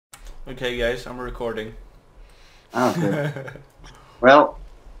Okay, guys, I'm recording. Okay. Well,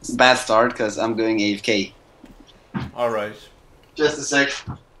 bad start because I'm going AFK. Alright. Just a sec.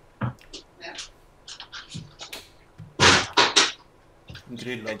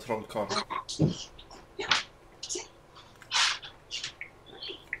 Grillad trollkarl.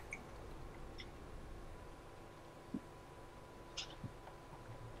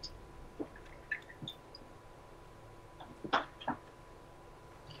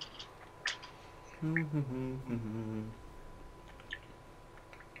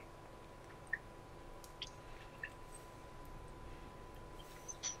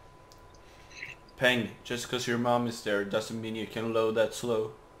 Peng, just because your mom is there doesn't mean you can load that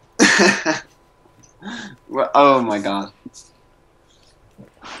slow. Well, oh my god.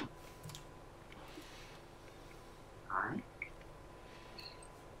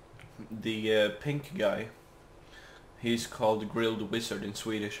 The pink guy, he's called Grilled Wizard in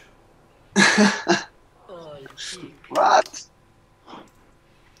Swedish. What?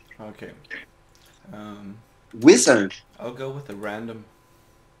 Okay. Wizard? I'll go with a random.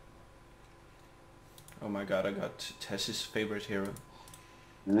 Oh my god, I got Tess's favorite hero.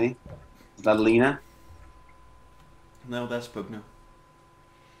 Really? Is that Lena? No, that's Pugna.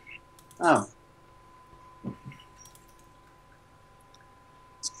 Oh.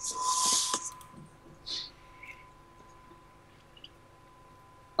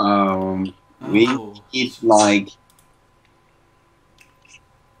 We need like.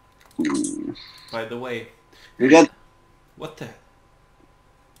 By the way, We got. what the?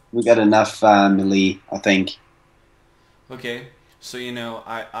 We got enough melee, I think. Okay, so you know,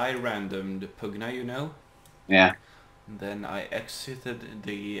 I randomed Pugna, you know? Yeah. And then I exited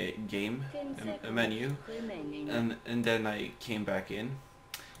the game menu, and then I came back in,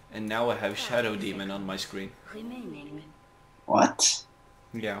 and now I have Shadow Demon on my screen. What?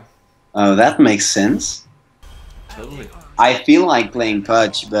 Yeah, Oh, that makes sense. totally. I feel like playing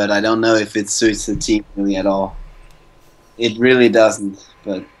Pudge, but I don't know if it suits the team really at all. It really doesn't,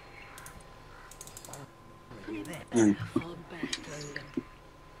 but...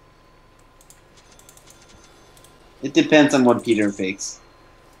 It depends on what Peter picks.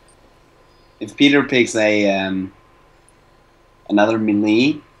 If Peter picks a another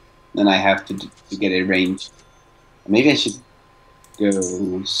melee, then I have to get a range. Maybe I should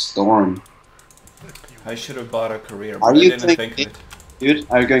go Storm. I should have bought a career, Are but I you didn't think of mid? it. Dude,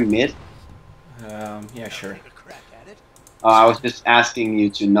 are you going mid? Yeah, sure. Oh, I was just asking you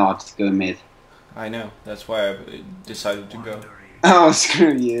to not go mid. I know, that's why I decided to go. Oh,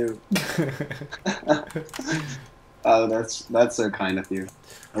 screw you. Oh, that's so kind of you.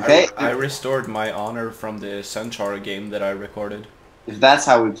 Okay. I restored my honor from the Centaur game that I recorded. If that's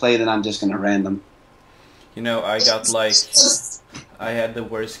how we play, then I'm just gonna random. You know, I got like... I had the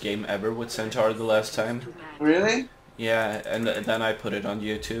worst game ever with Centaur the last time. Really? Yeah, and then I put it on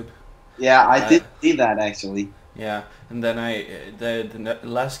YouTube. Yeah, I did see that actually. Yeah, and then the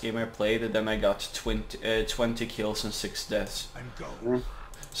last game I played, then I got 20 kills and 6 deaths.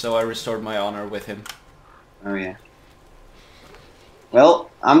 So I restored my honor with him. Oh yeah. Well,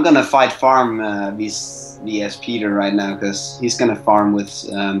 I'm gonna fight farm vs Peter right now because he's gonna farm with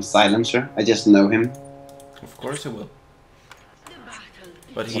Silencer. I just know him. Of course he will.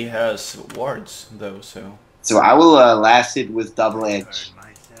 But he has wards though, so... So I will last it with double edge.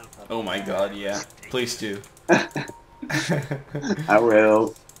 Oh my god, yeah. Please do. I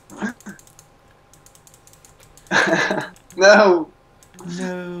will. No!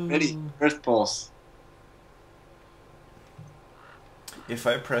 No. Ready, first pause. If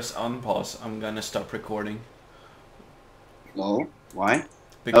I press unpause, I'm gonna stop recording. No? Why?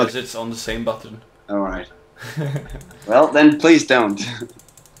 Because it's on the same button. Alright. Well, then please don't.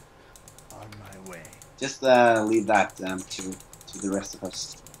 On my way. Just leave that to the rest of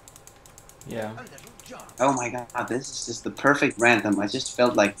us. Yeah. Oh my god, this is just the perfect random. I just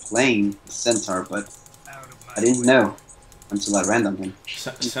felt like playing Centaur, but I didn't know until I randomed him.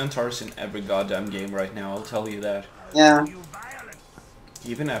 Centaur's in every goddamn game right now, I'll tell you that. Yeah.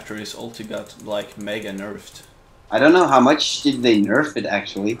 Even after his ulti got, like, mega nerfed. I don't know how much did they nerf it,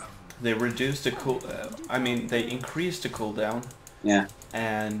 actually. They reduced the cool... I mean, they increased the cooldown. Yeah.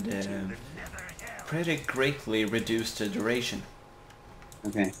 And pretty greatly reduced the duration.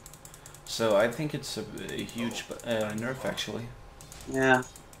 Okay. So I think it's a huge nerf, actually. Yeah.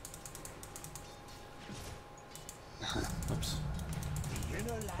 Oops.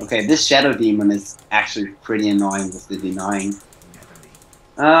 Okay, this Shadow Demon is actually pretty annoying with the denying.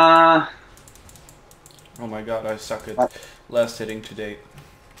 Oh my god, I suck at last hitting today.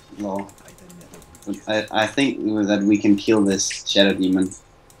 Well, I think that we can kill this Shadow Demon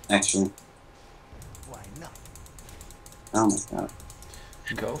actually. Why not? Oh my god.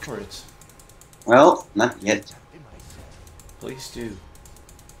 Go for it. Well, not yet. Please do.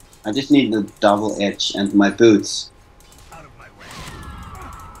 I just need the double edge and my boots. Out of my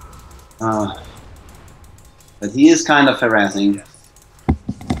way. But he is kind of harassing. At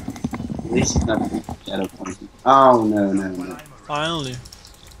least he's not shadow pointing. Oh no no no. Finally.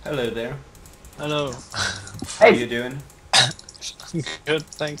 Hello there. Hello. How Hey. you doing? Good,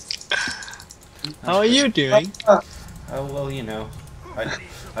 thanks. How are you doing? Oh well, you know.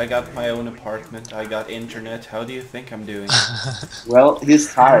 I got my own apartment. I got internet. How do you think I'm doing? Well,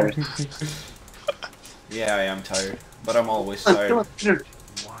 he's tired. Yeah, I am tired, but I'm always tired. Wandering.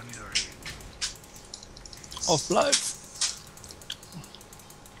 Of life.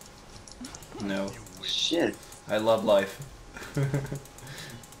 No, Shit. I love life.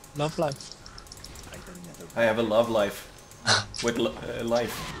 Love life. I have a love life with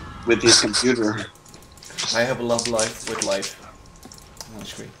life. With his computer. I have a love life with life. Oh,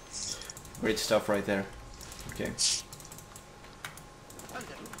 that's great. Great stuff right there. Okay.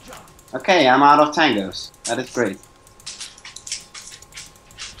 Okay, I'm out of tangos. That is great.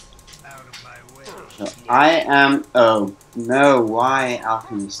 Out of my way. So I am. Oh no! Why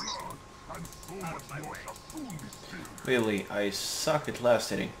alchemist? Out of my way. Really, I suck at last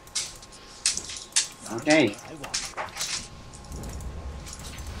hitting. Okay.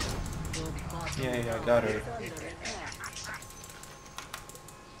 Yeah, I got her.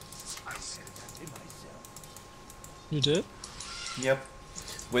 You did? Yep.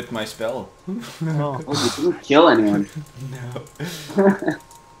 With my spell. Oh. Oh, you didn't kill anyone. No.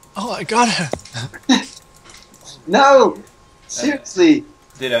 Oh, I got her. No! Seriously!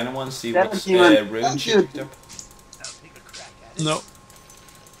 Did anyone see what 17 rune she Dude. picked up? No.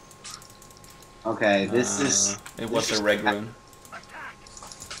 Okay, this is. It was a reg rune.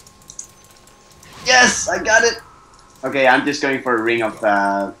 Yes! I got it! Okay, I'm just going for a ring of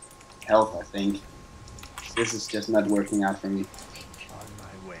health, I think. This is just not working out for me. On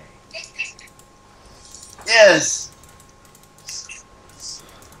my way. Yes!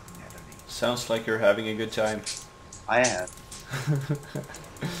 Sounds like you're having a good time. I have.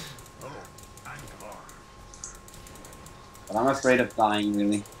 Oh, I'm gone. But I'm afraid of dying,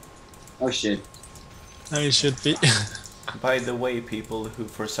 really. Oh shit. Now you should be. By the way, people who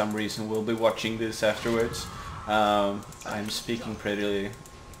for some reason will be watching this afterwards, I'm speaking pretty,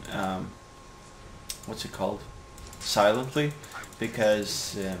 what's it called? Silently,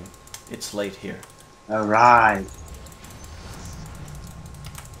 because it's late here. Alright.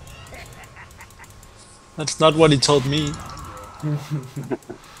 That's not what he told me. Oh,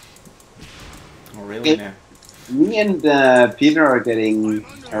 really? No. Me and Peter are getting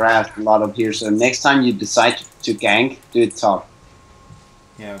harassed a lot up here, so next time you decide to gank, do it top.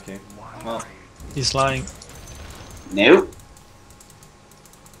 Yeah, okay. Well, He's lying. Nope.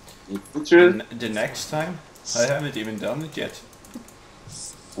 It's the truth. the next time? I haven't even done it yet.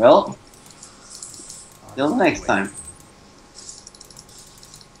 Well, till next time.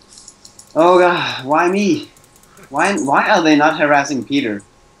 Oh god, why me? Why are they not harassing Peter?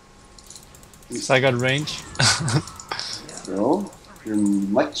 Because I got range. Bro, you're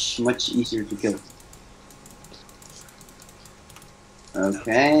much easier to kill.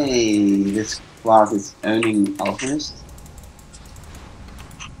 Okay, this class is owning alchemist.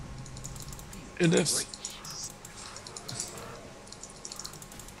 It is.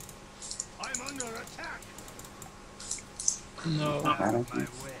 I'm under attack. No. I don't My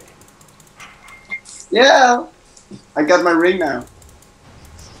think- way. Yeah, I got my ring now.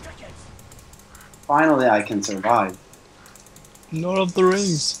 Finally, I can survive. Lord of the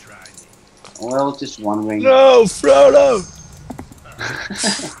Rings. Try me. Well, just one ring. No, Frodo!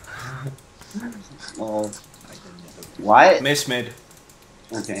 Well, why? Miss mid.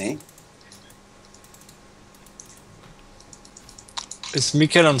 Okay. Is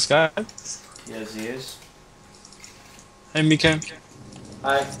Mikael on Skype? Yes, he is. Hey, Mikael.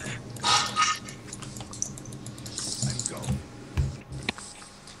 Hi. I'm going.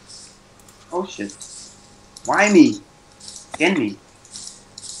 Oh shit. Why me? Again me.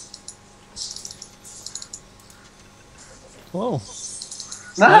 Whoa.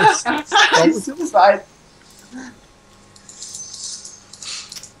 Nice. Suicide.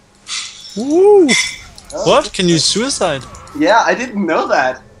 Woo! Oh, What? Can you suicide? Yeah, I didn't know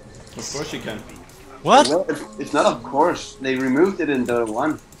that. Of course you can. What? Well, it's not of course. They removed it in Dota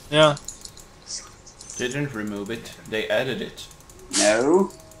 1. Yeah. They didn't remove it. They added it.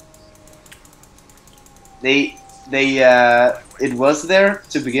 No. It was there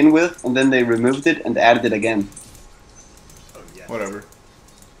to begin with, and then they removed it and added it again. Oh, yeah. Whatever.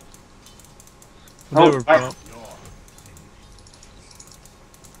 Whatever, right. bro.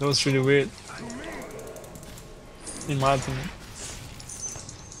 That was really weird. In my opinion.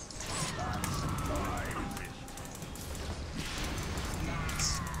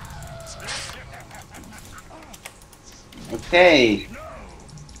 Okay.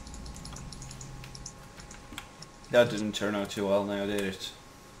 That didn't turn out too well now, did it?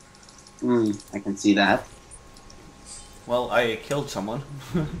 I can see that. Well, I killed someone.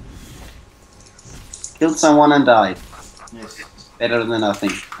 Killed someone and died. Yes. Better than nothing,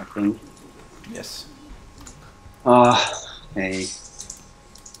 I think. Yes. Okay.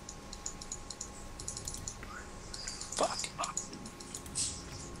 Fuck.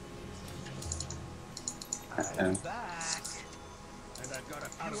 Uh-oh. Back. And I've got a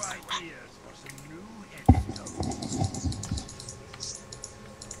few ideas for some new antidotes.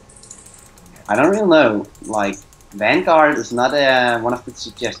 I don't really know. Like, Vanguard is not one of the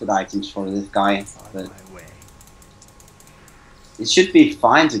suggested items for this guy, On but my way. it should be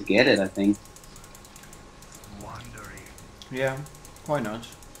fine to get it, I think. Wandering. Yeah. Why not?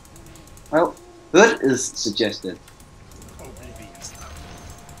 Well, Hood is suggested. Oblivion.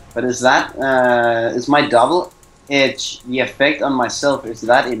 But is that, is my double edge, the effect on myself, is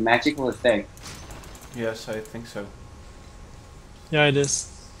that a magical effect? Yes, I think so. Yeah, it is.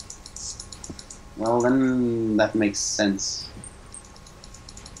 Well, then that makes sense.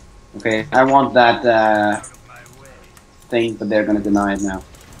 Okay, I want that Out of my way. thing, but they're gonna deny it now.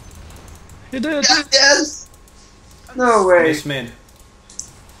 He did! Yes! No way! Miss mid.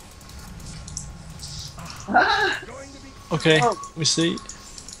 Ah! Going to be. Okay, Oh. we see.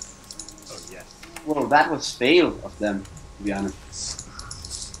 Oh yes. Well, that was fail of them, to be honest.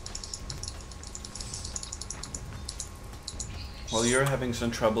 While you're having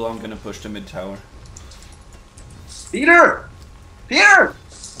some trouble, I'm gonna push the mid tower. Peter! Peter!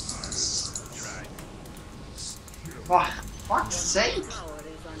 Try. Oh, fuck's sake!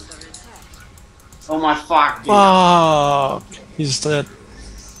 Oh my fuck! Peter. Fuck! He's dead.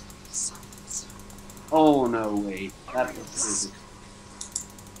 Oh no way. That was stupid.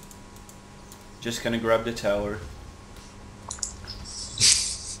 Just gonna grab the tower.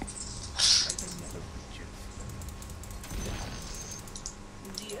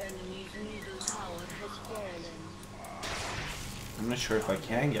 I'm not sure if I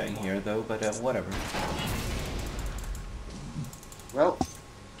can get in here though, but whatever. Well,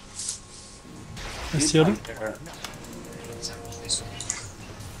 That's the other.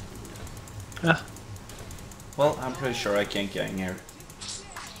 Yeah. Well, I'm pretty sure I can't get in here.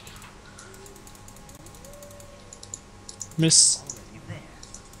 Miss. Already there.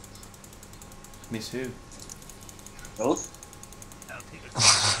 Miss who? both? I'll take a crack.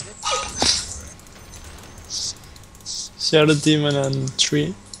 Shadow Demon and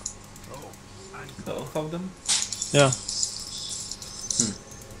Tree. Oh, and Both of them? Yeah.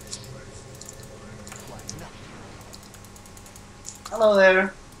 Hello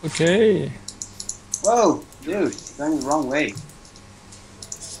there. Okay. Whoa, dude, going the wrong way.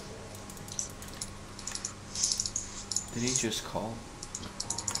 Did he just call?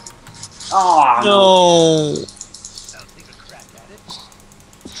 Oh No. I'll take a crack at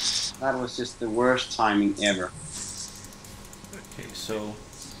it. That was just the worst timing ever. Okay, so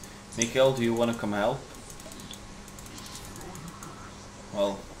Mikael, do you want to come help?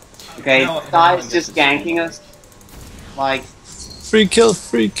 Well, Okay, now- this now guy I is guess just it's ganking all us. Like, Free kill,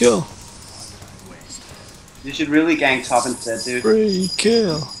 free kill, you should really gank top instead, dude. free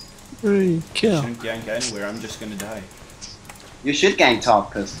kill, free I kill. shouldn't gank anywhere, I'm just gonna die. You should gank top,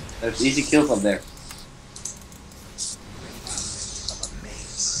 because there's easy kills up there.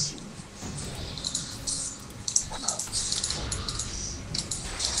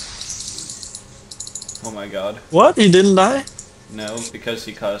 Oh my god. What? He didn't die? No, because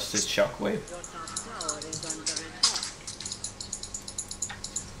he caused his shockwave.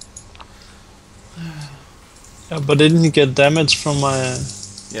 Yeah, but didn't he get damage from my...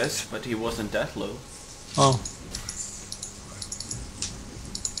 Yes, but he wasn't that low. Oh.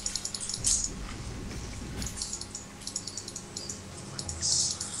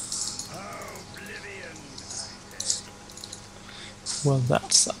 Oblivion. Well,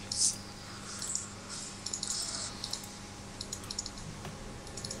 that sucks.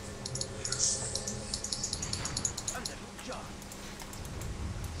 A little jog.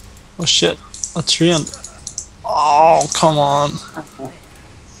 Oh shit. A 300. Oh, come on. Oh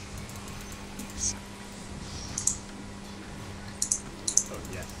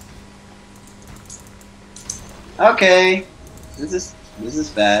yes. Okay, this is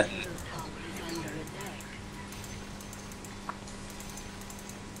bad.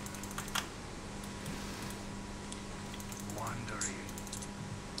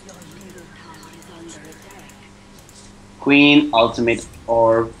 Queen, ultimate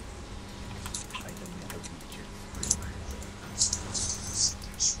orb.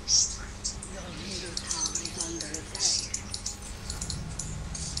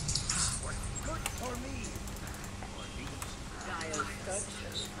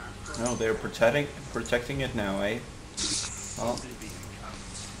 No, they're protecting it now, eh? Well,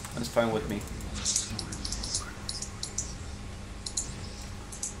 that's fine with me.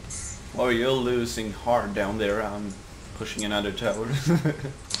 Oh, you're losing hard down there. I'm pushing another tower.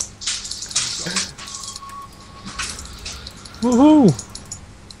 Woohoo!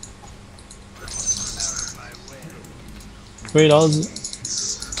 Wait,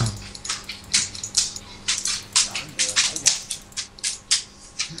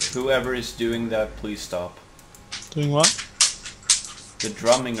 Whoever is doing that, please stop. doing what? The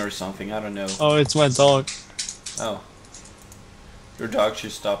drumming or something, I don't know. Oh, it's my dog. Oh. Your dog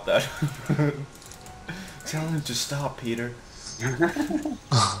should stop that. Tell him to stop, Peter.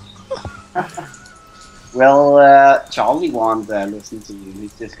 Well, Charlie won't listen to you.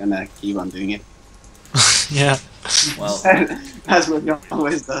 He's just gonna keep on doing it. Yeah. Well, That's what he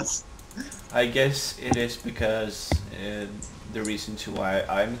always does. I guess it is because the reason to why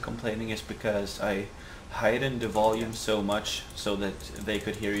I'm complaining is because I heightened the volume so much so that they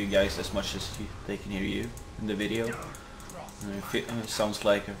could hear you guys as much as they can hear you in the video. It sounds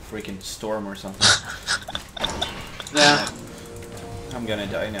like a freaking storm or something. Yeah. I'm gonna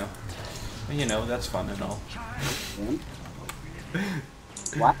die now. But, you know, that's fun and all.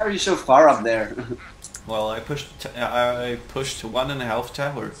 Why are you so far up there? Well, I pushed to 1.5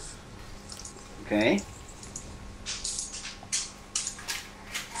 tower. Okay.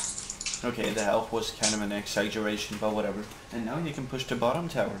 Okay, the health was kind of an exaggeration, but whatever. And now you can push the bottom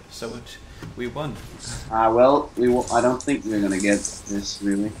tower, so we won. Well, I don't think we're gonna get this,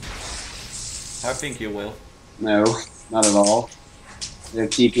 really. I think you will. No, not at all. They're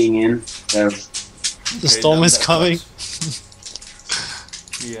keeping in, so... The storm is coming.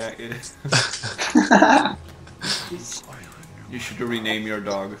 Yeah, you should rename your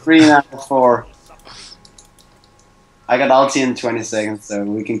dog. 3 out of 4. I got ulti in 20 seconds, so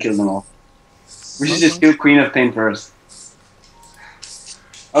we can kill them all. We should just kill Queen of Pain first.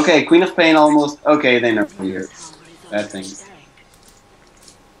 Okay, Queen of Pain almost... Okay, they know here. Bad thing.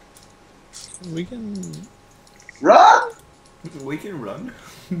 We can... Run! We can run.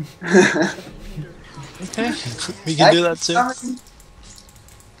 Okay, we can do that too.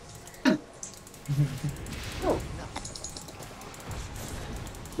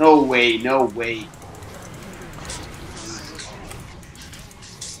 No way, no way.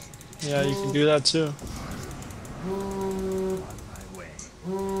 Yeah, you can do that too. Oh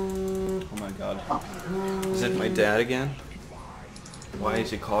my god. Is it my dad again? Why is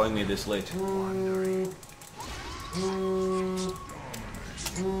he calling me this late?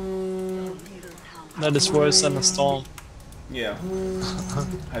 That is worse than a storm. Yeah.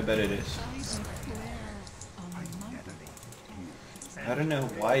 I bet it is. I don't know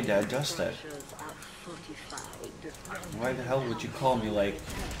why Dad does that. Why the hell would you call me like...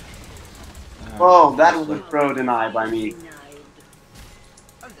 Oh, that was a pro deny by me.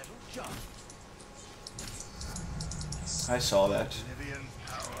 I saw that.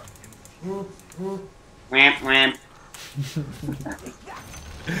 Wamp, wamp.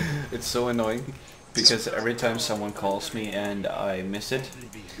 It's so annoying because every time someone calls me and I miss it,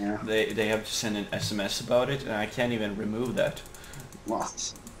 Yeah. they have to send an SMS about it, and I can't even remove that.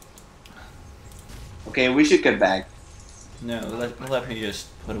 What? Okay, we should get back. No, let me just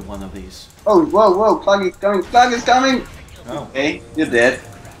put one of these. Oh, whoa, whoa, Plug is coming, Plug is coming! Oh, Okay, you're dead.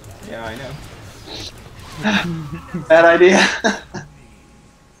 yeah, I know. Bad idea.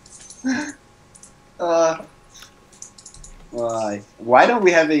 Why? Why don't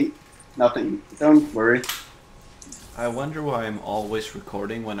we have a... Nothing. Don't worry. I wonder why I'm always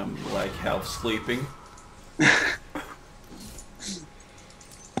recording when I'm like half sleeping.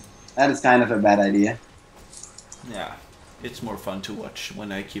 That is kind of a bad idea. Yeah, it's more fun to watch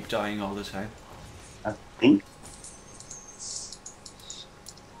when I keep dying all the time. I think.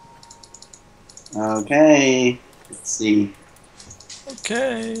 Okay. Let's see.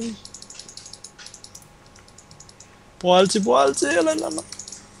 Okay. Walty, la la la.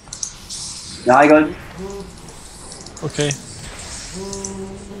 Yeah, I got it. Okay.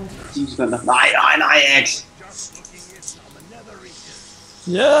 He's gonna... Nine, X!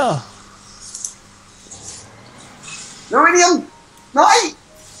 Yeah. Iridium! Nine!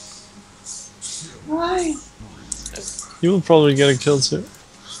 Why? You will probably get a kill too.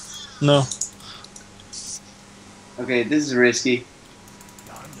 No. Okay, this is risky.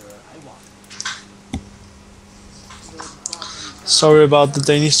 Sorry about the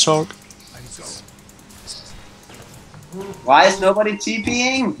Danish talk. I'm going. Why is nobody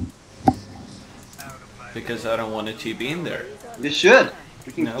TPing? Out of my Because I don't want a TP in there. You should.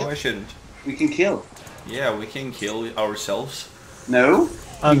 We can No, kill. I shouldn't. We can kill. Yeah, we can kill ourselves. No.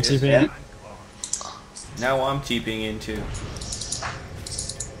 I'm Yes, TPing. yeah. Now I'm TPing into.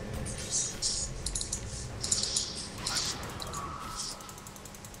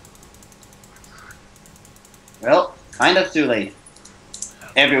 Well, kind of too late.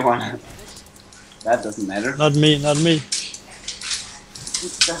 Everyone. That doesn't matter. Not me, not me.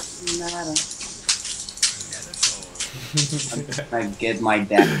 It doesn't matter. I'm just gonna get my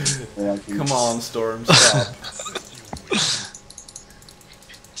dad. So I can- Come on, Storm, stop.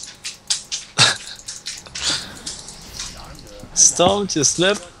 Storm just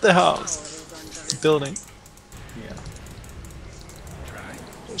left the house. The building. Yeah.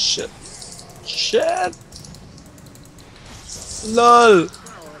 Oh shit. Shit! LOL! What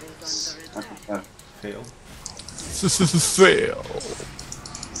the fuck? Fail. Fail.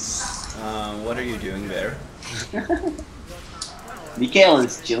 What are you doing there? Mikael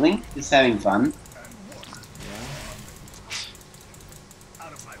is chilling, just having fun. Yeah.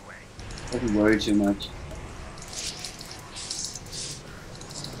 out of my way. Doesn't worry too much.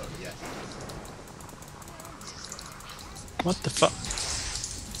 What the fuck?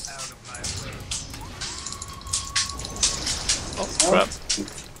 Out of my way. Oh crap.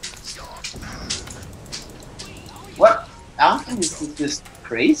 What? Alchemist is just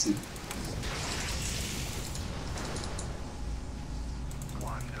crazy.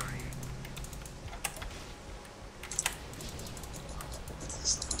 Wandering.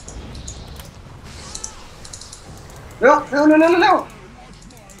 No, no, no, no, no, no!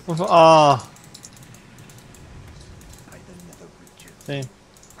 Ah, By the nether bridges. damn.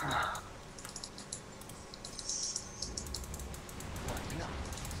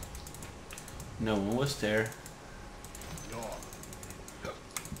 No one was there. Your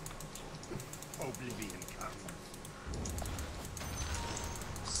oblivion comes.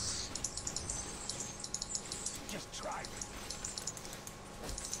 Just try.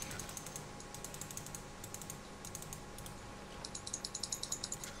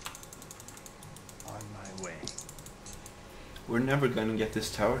 On my way. We're never gonna get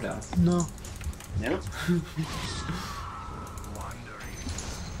this tower down. No. No? Wandering.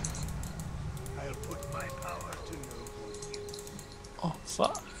 I'll put my power to no good use. Oh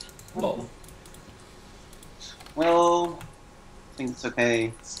fuck. Lol. Well, I think it's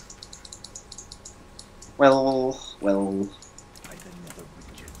okay. Well, By the nether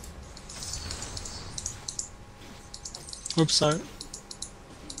bridges. Oops, sorry.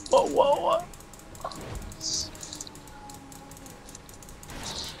 Whoa, whoa, whoa.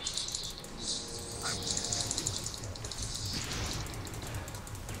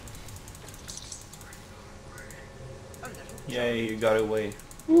 Yay, you got away.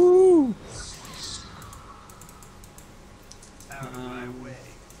 Woo! Out of my way.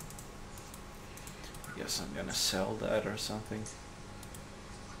 Guess I'm gonna sell that or something.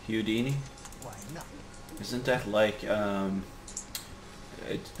 Houdini? Why not? Isn't that like a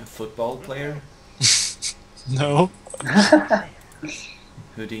football player? No.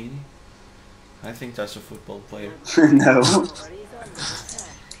 Houdini? I think that's a football player. no.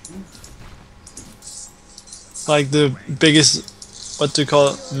 Like the biggest, what do you call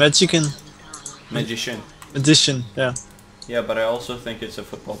it? Magician? Magician. Magician, yeah. Yeah, but I also think it's a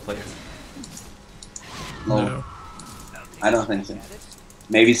football player. No, I don't think so.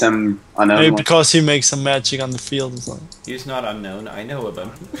 Maybe some unknown Maybe one. because he makes some magic on the field or something. He's not unknown, I know of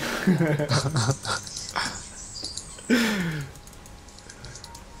him.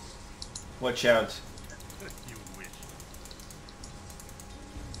 Watch out. You wish.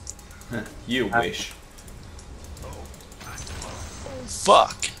 You wish.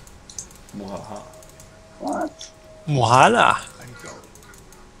 Fuck. Mwahaha. What? Muhala. I'm going.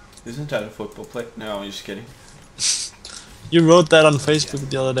 Isn't that a football player? No, I'm just kidding. You wrote that on Facebook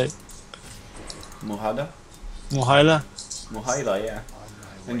the other day. Muhada? Muhala. Muhaila, yeah.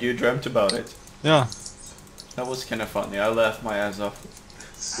 And you dreamt about it. Yeah. That was kind of funny. I laughed my ass off.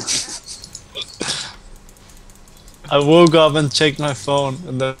 I woke up and checked my phone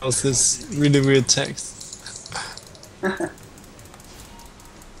and there was this really weird text.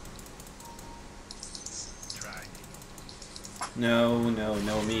 Try. No,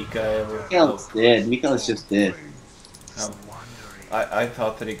 Mikael. Mikael's dead. Mikael's just dead. Oh. Wandering. I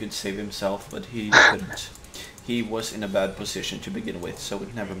thought that he could save himself, but he couldn't. He was in a bad position to begin with, so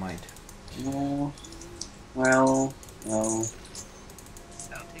never mind. No. Well. I'll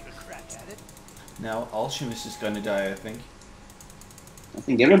take a crack at it. Now, Alchemist is gonna die, I think. I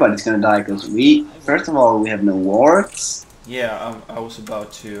think everybody's gonna die because we, first of all, we have no wards. Yeah, I was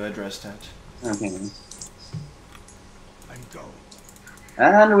about to address that. Okay. I'm going.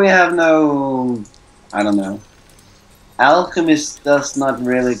 And we have no, I don't know. Alchemist does not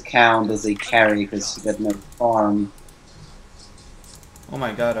really count as a carry because he got no farm. Oh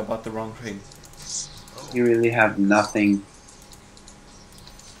my god, I bought the wrong thing. You really have nothing.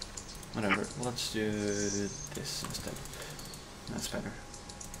 Whatever, let's do this instead. That's better.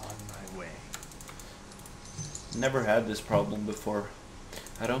 On my way. Never had this problem before.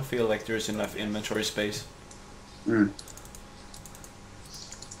 I don't feel like there's enough inventory space. Mm.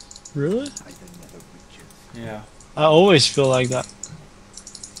 Really? I can never reach it. Yeah, I always feel like that.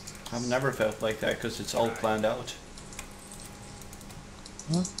 I've never felt like that because it's all planned out.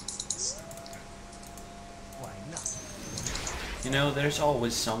 Huh? Why not? You know, there's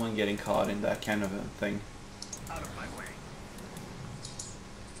always someone getting caught in that kind of a thing. Out of my way.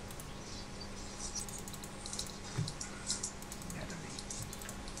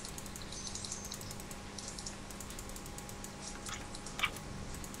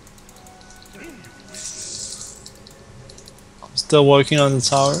 I'm still working on the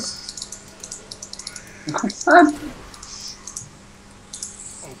tower.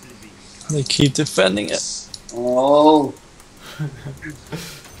 Oblivion. They keep defending it. Oh,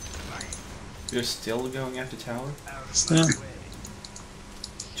 You're still going after tower? Out of Yeah. my way.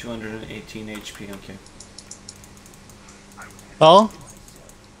 218 HP, okay. Well,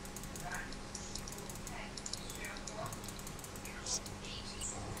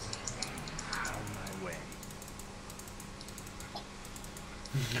 On my way.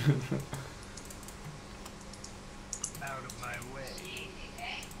 Out of my way.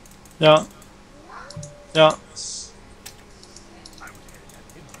 yeah. Yeah. I was headed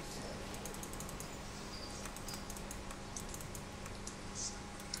at him myself.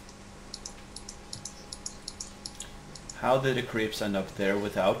 How did the creeps end up there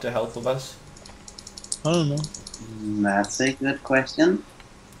without the help of us? I don't know. that's a good question.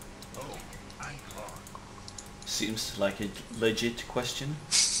 Oh, I'm gone. Seems like a legit question.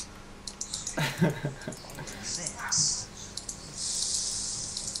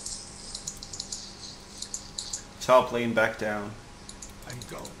 Top lane back down. I'm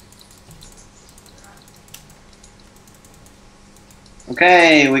going.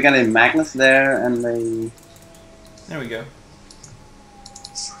 Okay, we got a Magnus there and a. There we go.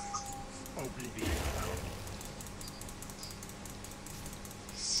 Oblivion.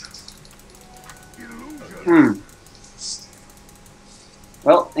 Illusion. Hmm.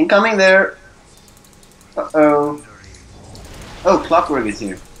 Well, incoming there. Uh-oh. Oh, Clockwork is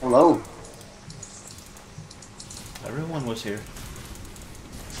here. Hello. Everyone was here.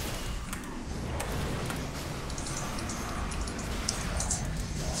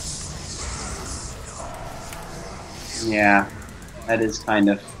 Yeah, that is kind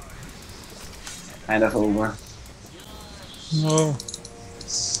of over. No.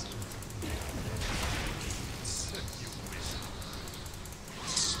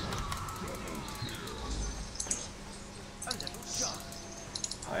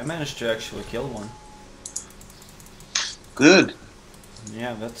 I managed to actually kill one. Good.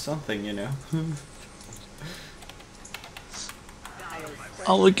 Yeah, that's something, you know.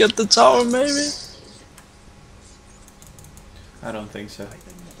 I will get the tower, maybe. I don't think so.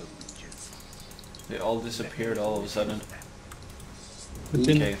 They all disappeared all of a sudden. But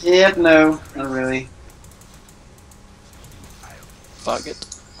then, Okay. Yeah, no, not really. fuck it.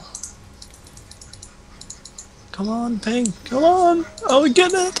 Come on, Ping. Come on. I will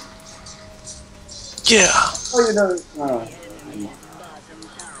get it. Yeah. Oh, you know. Oh.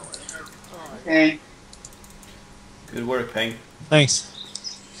 Okay. Good work, Peng. Thanks.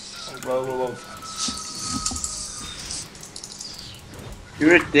 Whoa, whoa, whoa.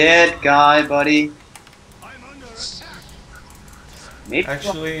 You're a dead guy, buddy. I'm under attack. Maybe.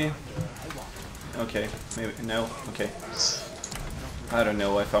 Actually... Okay, maybe... No, okay. I don't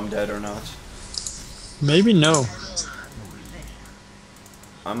know if I'm dead or not. Maybe no.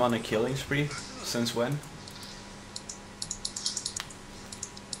 I'm on a killing spree. Since when?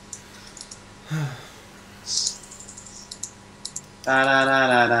 Da da da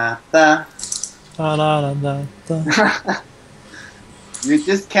da da Da, da, da, da. da. You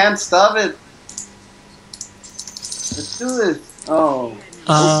just can't stop it. Let's do this. Oh.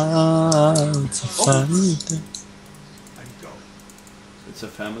 It's a funny thing. I'm going. It's a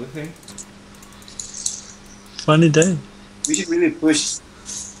family thing? Funny day. We should really push.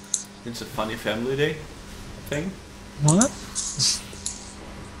 It's a funny family day thing? What?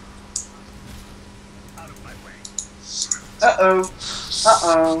 Out of my way. Uh-oh.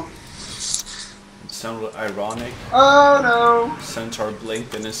 Uh-oh. It sounded ironic. Oh no. Centaur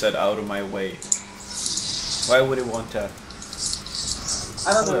blinked and it said out of my way. Why would it want that?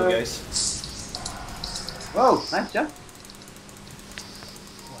 I don't Hello know. guys. Whoa, nice jump.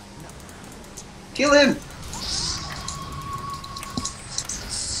 Kill him!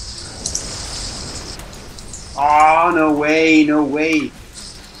 Oh, no way, no way.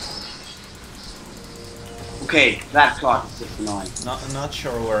 Okay, that clock is just annoying. Not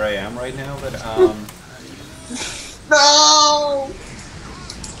sure where I am right now, but No!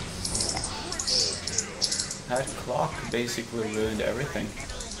 that clock basically ruined everything.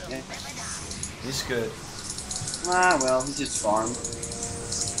 Yeah. He's good, Ah, well, he just farmed.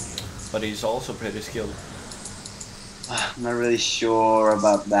 but he's also pretty skilled. I'm not really sure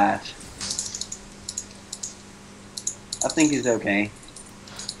about that. I think he's okay.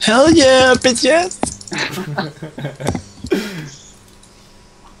 Hell yeah, bitches!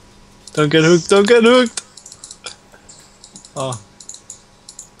 Don't get hooked, don't get hooked! Oh.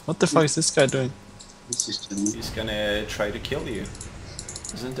 What the fuck is this guy doing? He's just chilling. He's gonna try to kill you.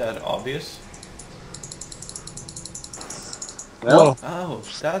 Isn't that obvious? Well, Oh,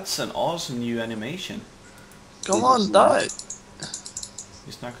 that's an awesome new animation. Come on, die!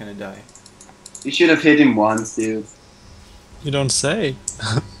 He's not gonna die. you should have hit him once, dude. You don't say.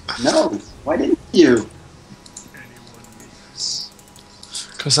 No, why didn't you?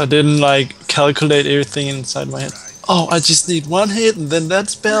 Cause I didn't like calculate everything inside my head. Oh, I just need one hit and then that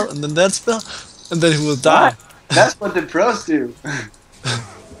spell and then that spell and then he will die. That's what the pros do.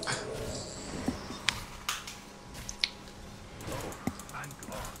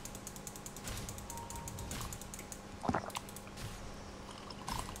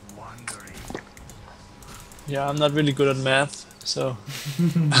 Wandering. Yeah, I'm not really good at math, so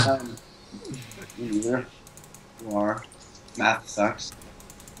Neither. You are. Math sucks.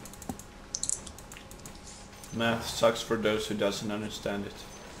 Math sucks for those who doesn't understand it.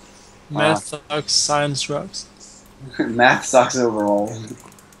 math sucks, science rocks. Math sucks overall.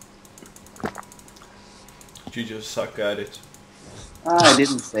 You just suck at it. I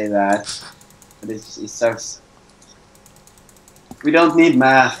didn't say that. But it sucks. We don't need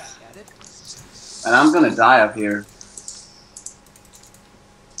math. And I'm gonna die up here.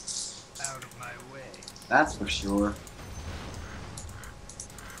 Out of my way. That's for sure.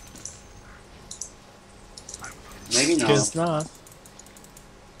 Maybe not. Guess not.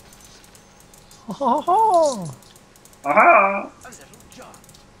 Oh, Aha! A little job.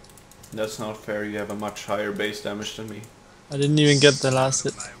 That's not fair, you have a much higher base damage than me. I didn't even get the last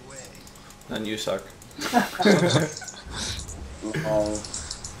hit. My way. Then you suck. Oh.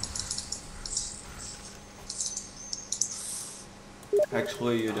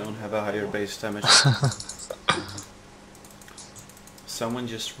 Actually, you don't have a higher base damage. Someone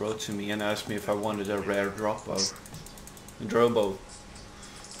just wrote to me and asked me if I wanted a rare drobo. Drobo.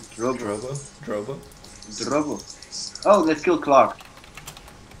 Drobo. Drobo? Drobo. Oh, let's kill Clark.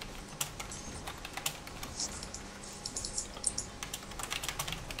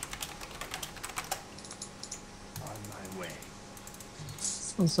 On my way.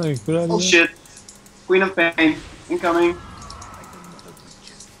 Sounds like a good idea. Oh shit. Queen of Pain. Incoming.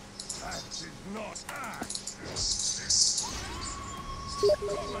 That is not act.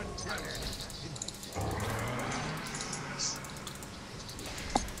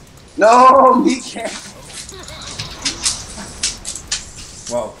 No, Mika!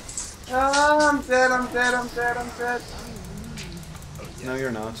 Wow. Oh, I'm dead, I'm dead, I'm dead, I'm dead. No,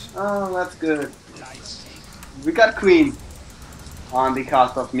 you're not. Oh, that's good. We got Queen on the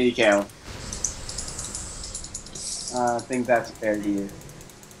cost of Mikael. I think that's a fair deal.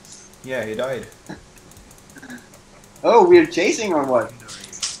 Yeah, he died. Oh, we're chasing or what?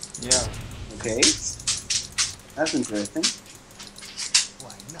 Yeah. Okay. That's interesting.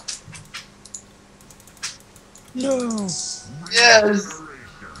 Why not? No. Yes!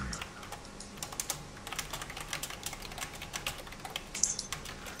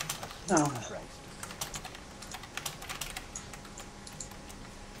 No.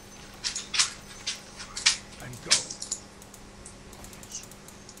 And go.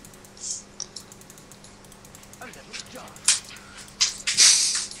 A little job.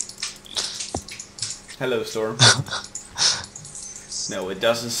 Hello, Storm. No, it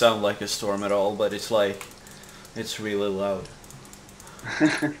doesn't sound like a storm at all, but it's like... It's really loud.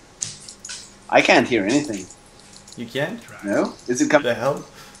 I can't hear anything. You can't? No? Is it What coming the hell?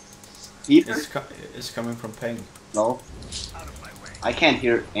 either? It's coming from Peng. No. Out of my way. I can't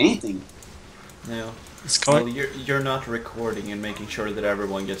hear anything. No. It's Well, coming. you're not recording and making sure that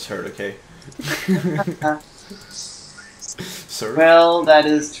everyone gets heard, okay? surf. Well, that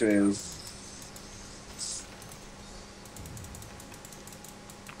is true.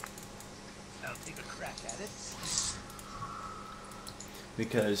 I'll take a crack at it.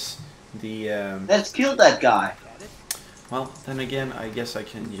 Because the Let's kill that guy. At it. well, then again, I guess I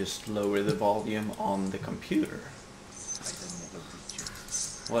can just lower the volume on the computer.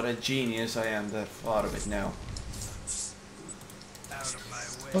 What a genius I am that thought of it now. Out of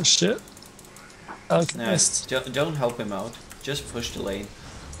my way. Oh shit. Okay, Nah, missed. don't help him out. Just push the lane.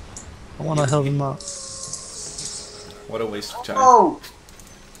 I wanna help him out. What a waste of time. Oh!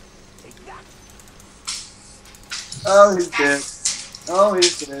 Oh, he's dead. Oh,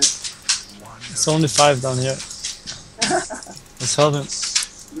 he's dead. It's only 5 down here. Let's help him.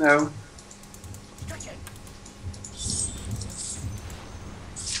 No.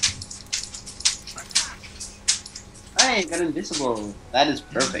 I got invisible. That is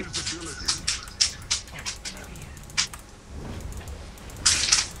perfect.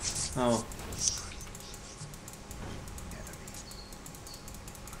 Oh.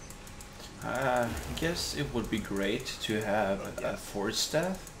 I guess it would be great to have a force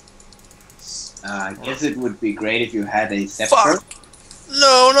staff. I guess it would be great if you had a scepter. Fuck.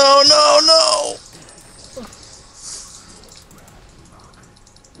 No, no, no, no!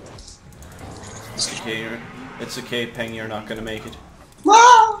 It's okay, Peng, you're not gonna make it.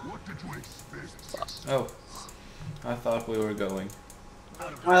 Ah! Oh. I thought we were going.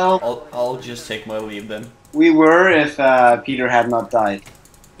 Well, I'll just take my leave then. we were if Peter had not died.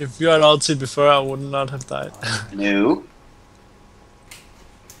 If you had ulted before, I would not have died. No.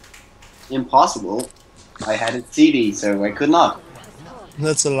 Impossible. I had it CD, so I could not.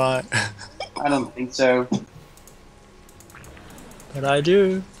 That's a lie. I don't think so. But I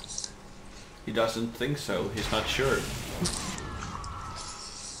do. He doesn't think so, he's not sure.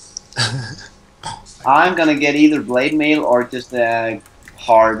 I'm gonna get either blade mail or just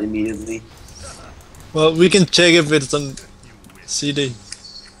hard immediately. Well, we can check if it's on CD.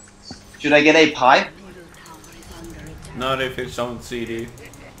 Should I get a pipe? Not if it's on CD.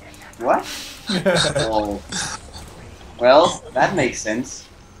 What? Oh. Well, that makes sense.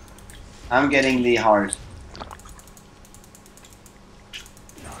 I'm getting the hard.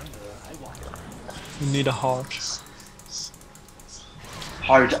 We need a heart.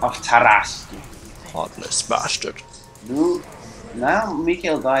 Heart of Taras. Heartless bastard. No. Now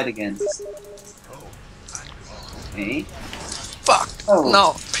Mikhail died again. Okay. Fuck! Oh,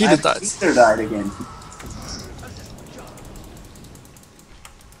 No, Peter and died. Peter died again.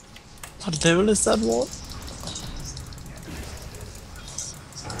 What the devil is that wall?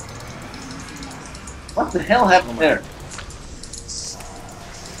 What the hell happened there?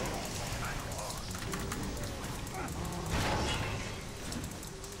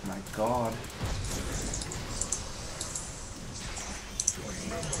 My god.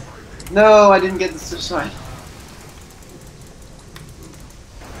 No, I didn't get the suicide.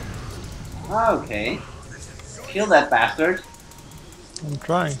 Okay. Kill that bastard. I'm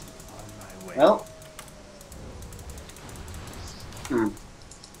trying. Well.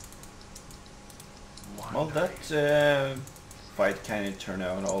 Well, that fight kind of turned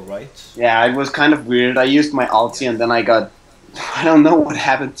out alright. Yeah, it was kind of weird. I used my ulti and then I got... I don't know what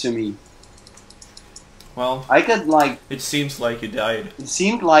happened to me. Well, I got like... it seems like you died. It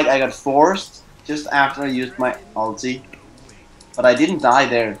seemed like I got forced just after I used my ulti. But I didn't die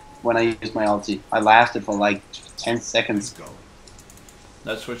there when I used my ulti. I lasted for like 10 seconds.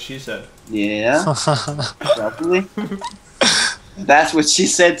 That's what she said. Yeah, probably. That's what she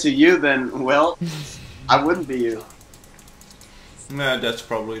said to you then. Well, I wouldn't be you. Nah, that's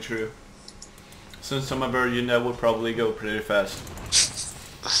probably true. Since I'm a virgin, that would probably go pretty fast.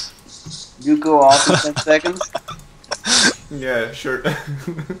 You go off in 10 seconds? Yeah, sure.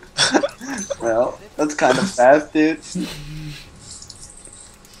 Well, that's kind of fast, dude.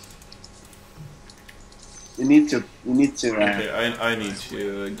 You need to Okay, I need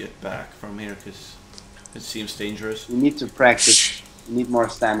to get back from here because it seems dangerous. you need to practice. You need more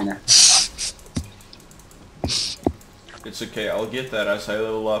stamina. It's okay, I'll get that as I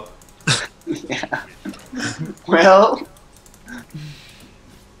level up. Yeah. Well,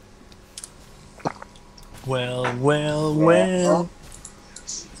 Well.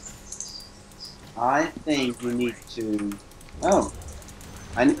 I think you need to... Oh.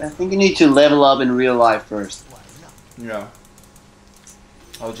 I think you need to level up in real life first. Yeah.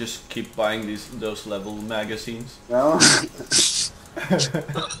 I'll just keep buying those level magazines. No?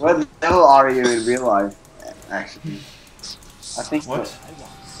 What level are you in real life, actually? I think... What?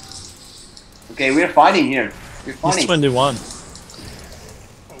 Okay, we're fighting here. We're He's fighting. 21.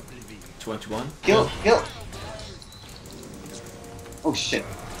 21? Kill! Oh shit.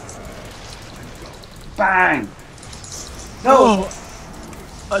 Bang! No!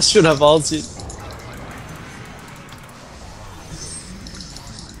 Oh, I should have ulted.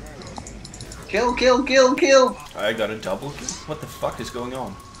 Kill, kill, kill, kill! I got a double kill? What the fuck is going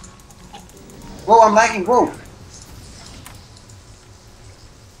on? Whoa, I'm lagging, whoa!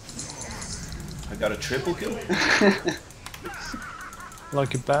 I got a triple kill?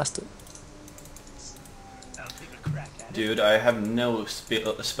 Lucky bastard. I'll take a crack at it. Dude, I have no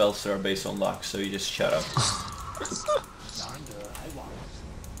spell star based on luck, so you just shut up. Yonder, I want.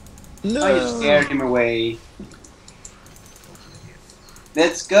 No. I scared him away.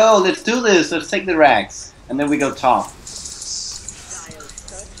 Let's go, let's do this, let's take the rags. And then we go top.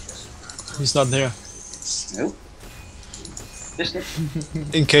 He's not there. Nope. Just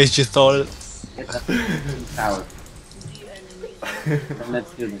In case you thought it. get that tower. And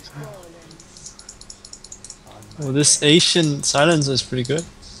let's do this. Well, this Asian silencer is pretty good.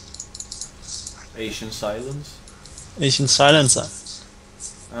 Asian silence? Asian silencer.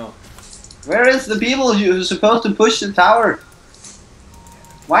 Oh. Where is the people who's supposed to push the tower?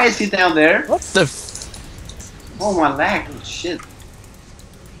 Why is he down there? What the f- Oh my lag, oh shit.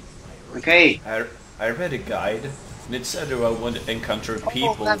 Okay. I read a guide, and it said I would encounter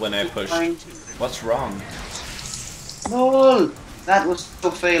people when I push. What's wrong? No! That was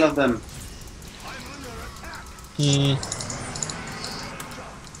so fail of them. Hmm.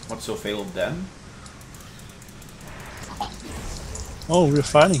 What's so fail of them? Oh, we're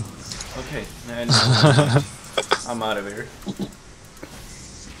fighting. Okay, and I'm out of here.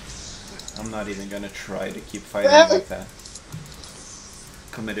 I'm not even gonna try to keep fighting like that.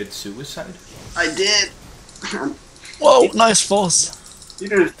 Committed suicide? I did! Whoa, nice force.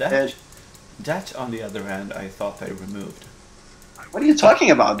 Peter's That, dead. that, on the other hand, I thought I removed. What are you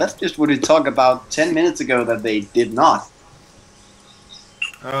talking about? That's just what we talked about 10 minutes ago that they did not.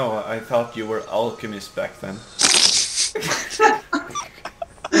 Oh, I thought you were alchemist back then.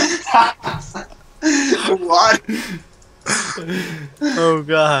 What? Oh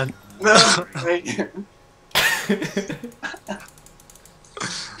god. No, wait.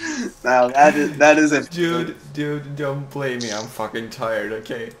 Now that is a Dude, don't blame me. I'm fucking tired,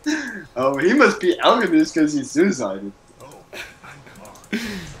 okay? Oh, he must be alchemist because he suicided.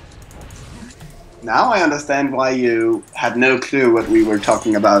 Now I understand why you had no clue what we were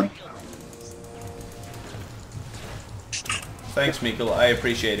talking about. Thanks, Mikkel. I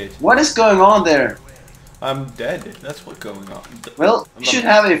appreciate it. What is going on there? I'm dead. That's what's going on. Well, you should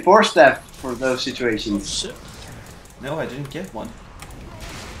have a force staff for those situations. Shit. No, I didn't get one.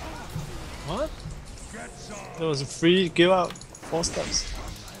 What? There was a free give out. 4 steps.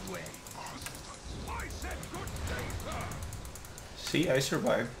 See, I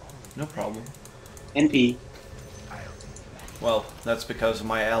survived. No problem. NP. Well, that's because of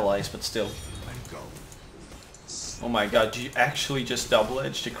my allies, but still. Oh my god, you actually just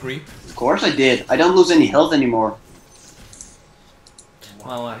double-edged a creep? Of course I did. I don't lose any health anymore.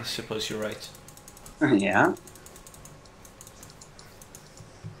 Well, I suppose you're right. Yeah.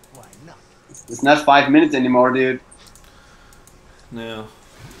 Why not? It's not 5 minutes anymore, dude. No.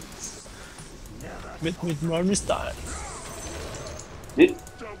 Mid army style. Mid.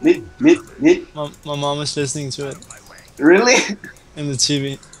 My mom is listening to it Really? in the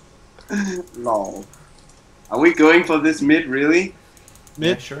TV. Lol. Are we going for this mid, really?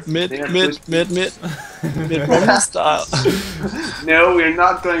 Mid, Yeah, sure. mid, They are mid, twisted. mid, mid army style. No, we're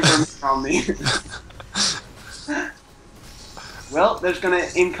not going for Omni. Well, there's gonna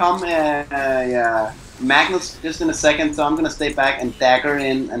income Magnus just in a second, so I'm gonna stay back and dagger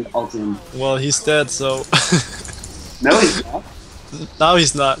in and ult him. Well, he's dead, so No, he's not. now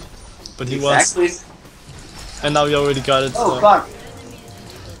he's not, but he Exactly. was, and now we already got it. Oh So. fuck.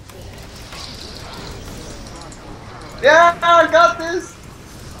 Yeah, I got this.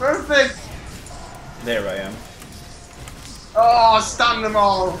 Perfect. There I am. Oh, stun them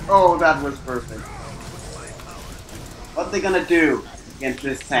all. Oh, that was perfect. What they gonna do against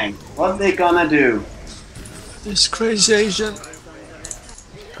this tank? What they gonna do? This crazy Asian.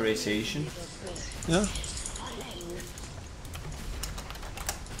 Crazy Asian. Yeah.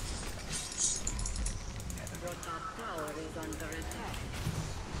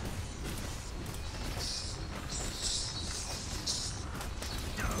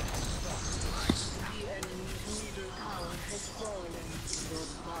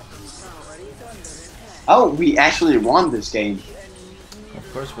 Oh, we actually won this game.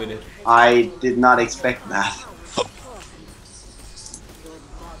 Of course we did. I did not expect that.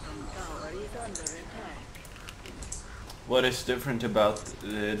 What is different about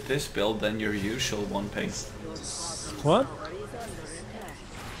this build than your usual one ping? What?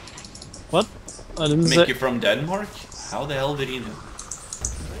 What? I didn't say. Mickey from Denmark? How the hell did he know?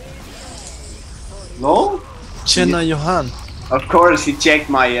 No? Tjena Johan. Of course, he checked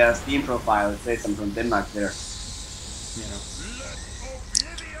my Steam profile. It says I'm from Denmark there. You know.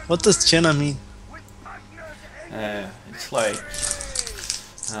 What does tjena mean? It's like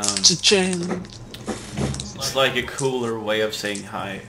Cha-ching. it's like a cooler way of saying hi.